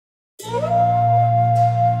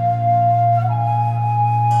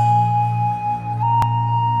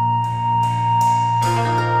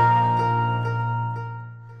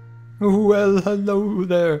Well, hello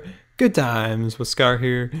there. Good times with Scar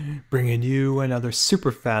here, bringing you another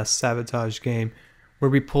super fast Sabotage game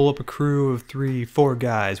where we pull up a crew of 3-4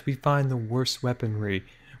 guys. We find the worst weaponry.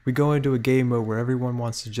 We go into a game mode where everyone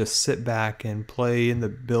wants to just sit back and play in the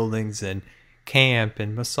buildings and camp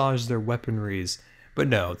and massage their weaponries. But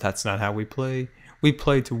no, that's not how we play. We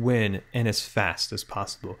play to win and as fast as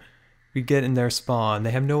possible. We get in their spawn.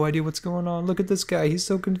 They have no idea what's going on. Look at this guy. He's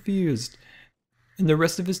so confused. And the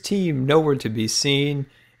rest of his team nowhere to be seen,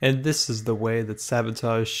 and this is the way that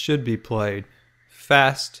Sabotage should be played.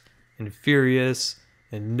 Fast and furious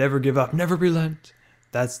and never give up, never relent.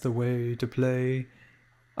 That's the way to play.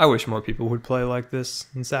 I wish more people would play like this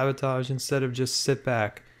in Sabotage instead of just sit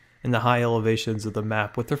back in the high elevations of the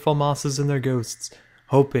map with their FAMASas and their ghosts,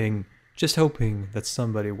 hoping, just hoping that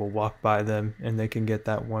somebody will walk by them and they can get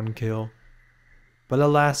that one kill. But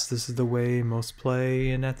alas, this is the way most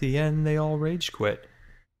play, and at the end they all rage quit.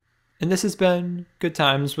 And this has been Good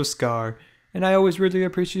Times with Scar, and I always really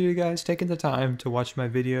appreciate you guys taking the time to watch my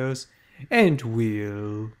videos, and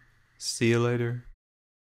we'll see you later.